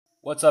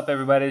What's up,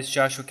 everybody? It's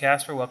Joshua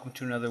Casper. Welcome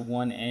to another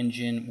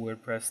one-engine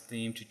WordPress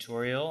theme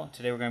tutorial.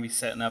 Today we're going to be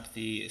setting up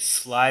the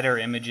slider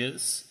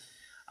images.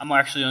 I'm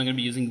actually only going to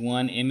be using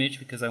one image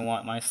because I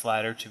want my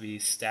slider to be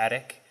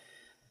static.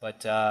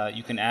 But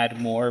you can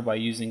add more by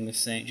using the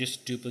same,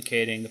 just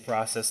duplicating the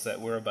process that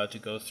we're about to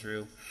go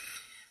through.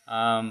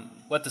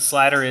 What the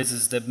slider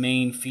is the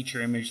main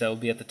feature image that will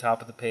be at the top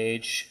of the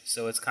page.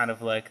 So it's kind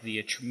of like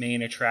the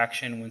main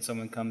attraction when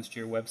someone comes to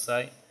your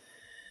website.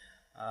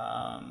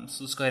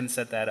 So let's go ahead and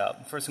set that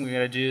up. First thing we got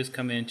to do is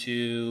come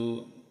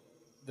into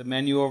the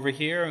menu over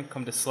here and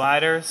come to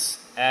sliders,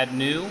 add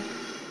new,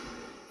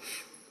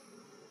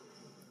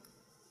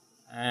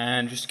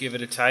 and just give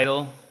it a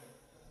title.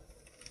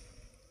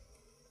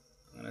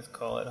 I'm going to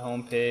call it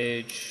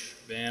homepage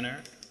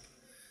banner,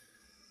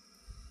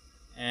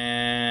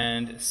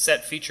 and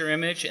set feature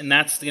image, and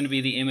that's going to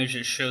be the image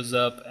that shows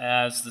up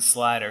as the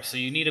slider. So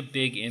you need a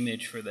big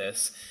image for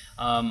this.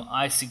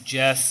 I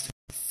suggest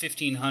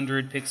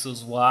 1500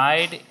 pixels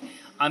wide.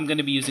 I'm going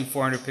to be using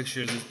 400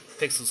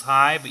 pixels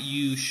high, but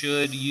you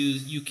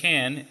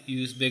can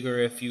use bigger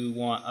if you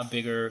want a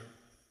bigger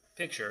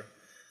picture.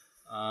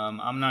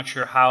 I'm not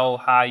sure how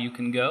high you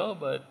can go,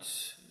 but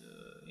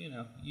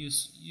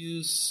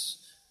use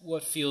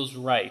what feels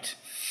right.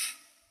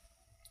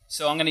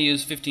 So I'm going to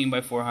use 15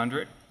 by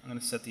 400. I'm going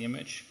to set the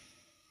image,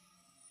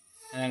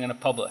 and I'm going to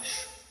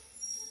publish.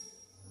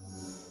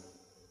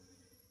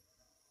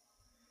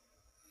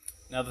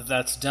 Now that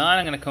that's done,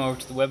 I'm going to come over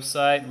to the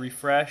website,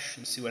 refresh,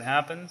 and see what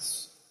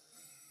happens.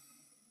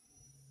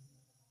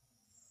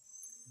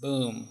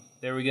 Boom.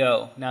 There we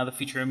go. Now the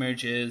feature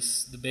image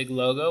is the big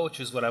logo, which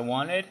is what I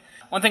wanted.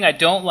 One thing I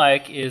don't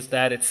like is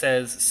that it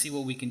says, see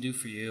what we can do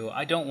for you.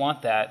 I don't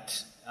want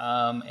that.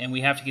 And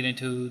we have to get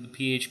into the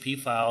PHP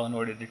file in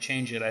order to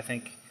change it. I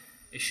think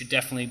it should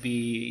definitely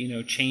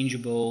be,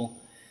 changeable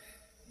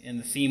in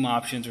the theme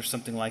options or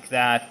something like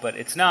that, but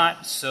it's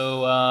not.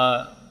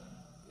 So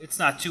it's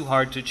not too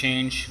hard to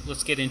change.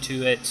 Let's get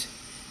into it.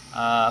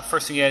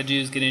 First thing you got to do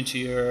is get into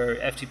your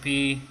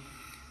FTP.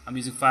 I'm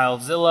using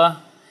FileZilla,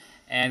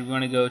 and we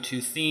want to go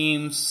to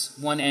themes,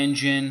 one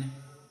engine,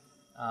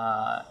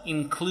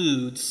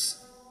 includes,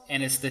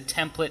 and it's the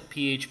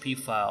template.php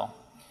file.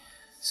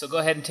 So go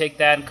ahead and take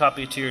that and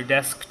copy it to your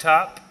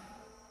desktop,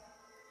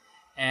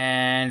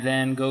 and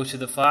then go to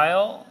the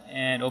file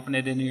and open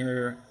it in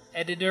your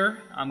editor.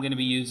 I'm going to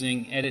be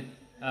using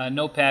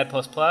Notepad++.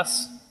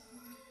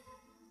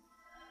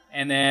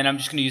 And then I'm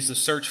just going to use the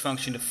search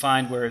function to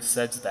find where it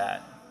says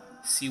that.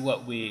 See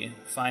what we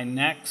find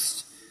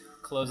next.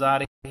 Close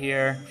out of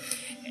here.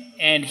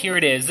 And here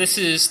it is. This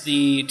is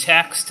the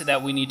text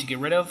that we need to get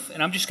rid of.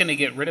 And I'm just going to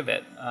get rid of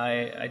it.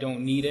 I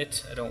don't need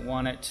it. I don't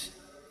want it.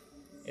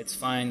 It's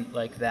fine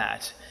like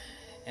that.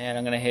 And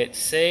I'm going to hit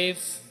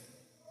save.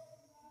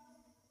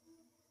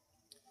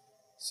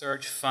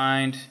 Search,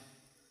 find.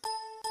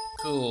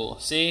 Cool.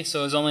 See?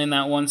 So it's only in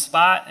that one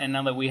spot. And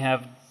now that we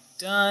have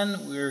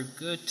done, we're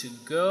good to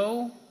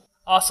go.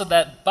 Also,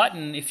 that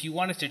button, if you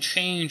wanted to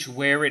change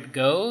where it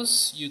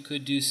goes, you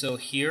could do so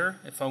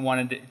here.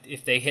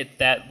 If they hit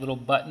that little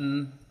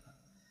button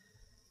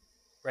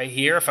right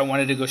here, if I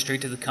wanted to go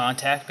straight to the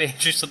contact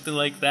page or something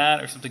like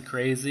that, or something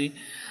crazy,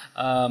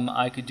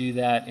 I could do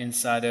that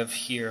inside of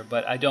here.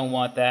 But I don't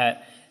want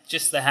that.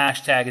 Just the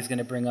hashtag is going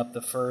to bring up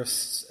the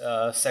first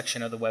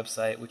section of the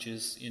website, which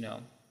is,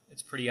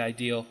 it's pretty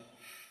ideal.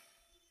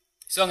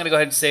 So I'm going to go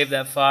ahead and save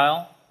that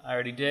file. I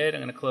already did.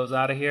 I'm going to close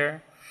out of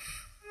here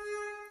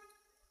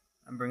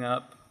and bring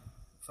up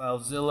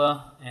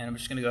FileZilla, and I'm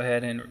just going to go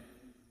ahead and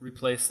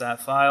replace that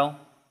file.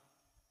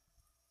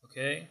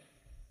 Okay.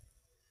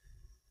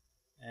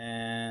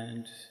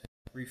 And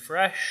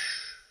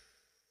refresh.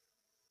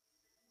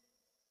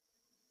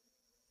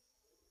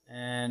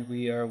 And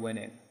we are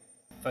winning.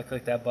 If I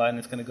click that button,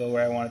 it's going to go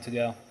where I want it to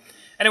go.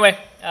 Anyway,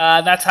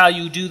 that's how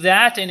you do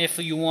that. And if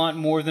you want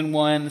more than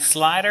one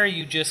slider,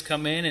 you just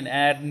come in and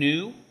add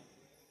new.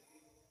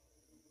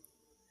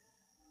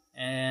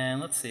 And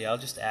let's see, I'll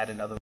just add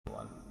another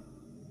one.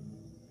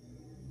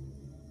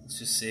 Let's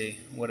just see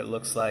what it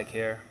looks like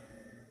here.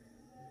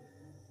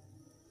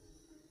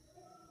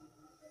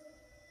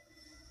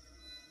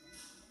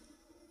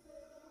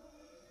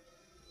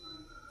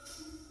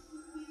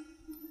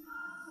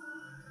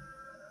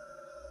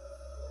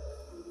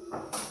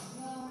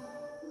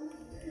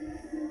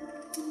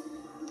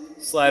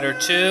 Slider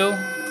 2.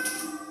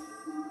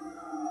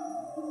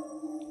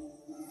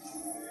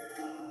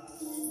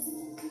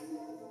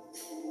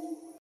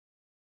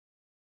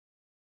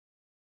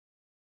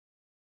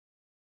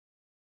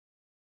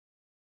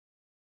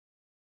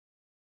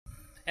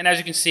 And as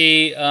you can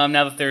see,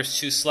 now that there's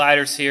two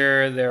sliders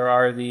here, there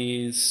are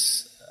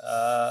these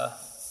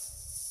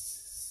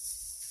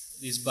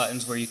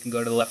buttons where you can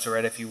go to the left or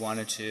right if you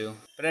wanted to.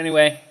 But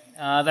anyway,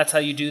 that's how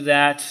you do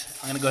that.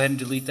 I'm going to go ahead and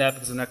delete that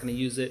because I'm not going to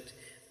use it.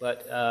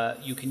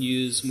 But you can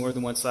use more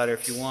than one slider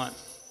if you want.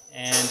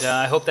 And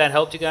I hope that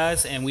helped you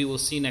guys, and we will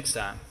see you next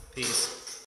time. Peace.